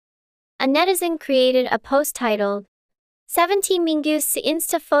A netizen created a post titled, 17 Mingyu's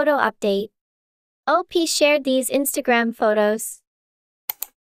Insta Photo Update. OP shared these Instagram photos.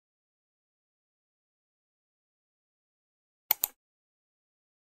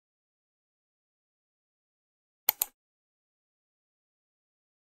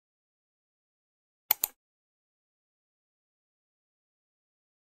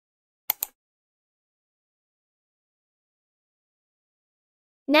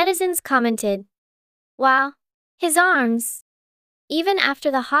 Netizens commented, "Wow, his arms! Even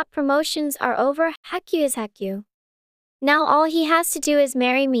after the hot promotions are over, Hakyu is Hakyu. Now all he has to do is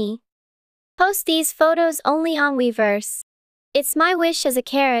marry me. Post these photos only on Weverse. It's my wish as a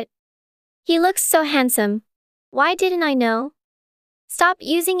carrot. He looks so handsome. Why didn't I know? Stop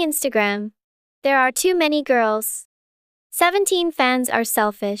using Instagram. There are too many girls. 17 fans are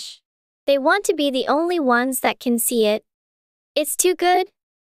selfish. They want to be the only ones that can see it. It's too good.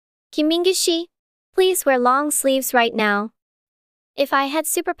 Mingyu, please wear long sleeves right now. If I had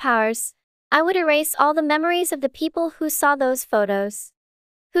superpowers, I would erase all the memories of the people who saw those photos.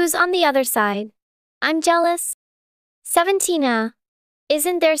 Who's on the other side? I'm jealous. 17.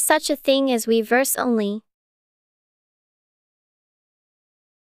 Isn't there such a thing as Weverse only?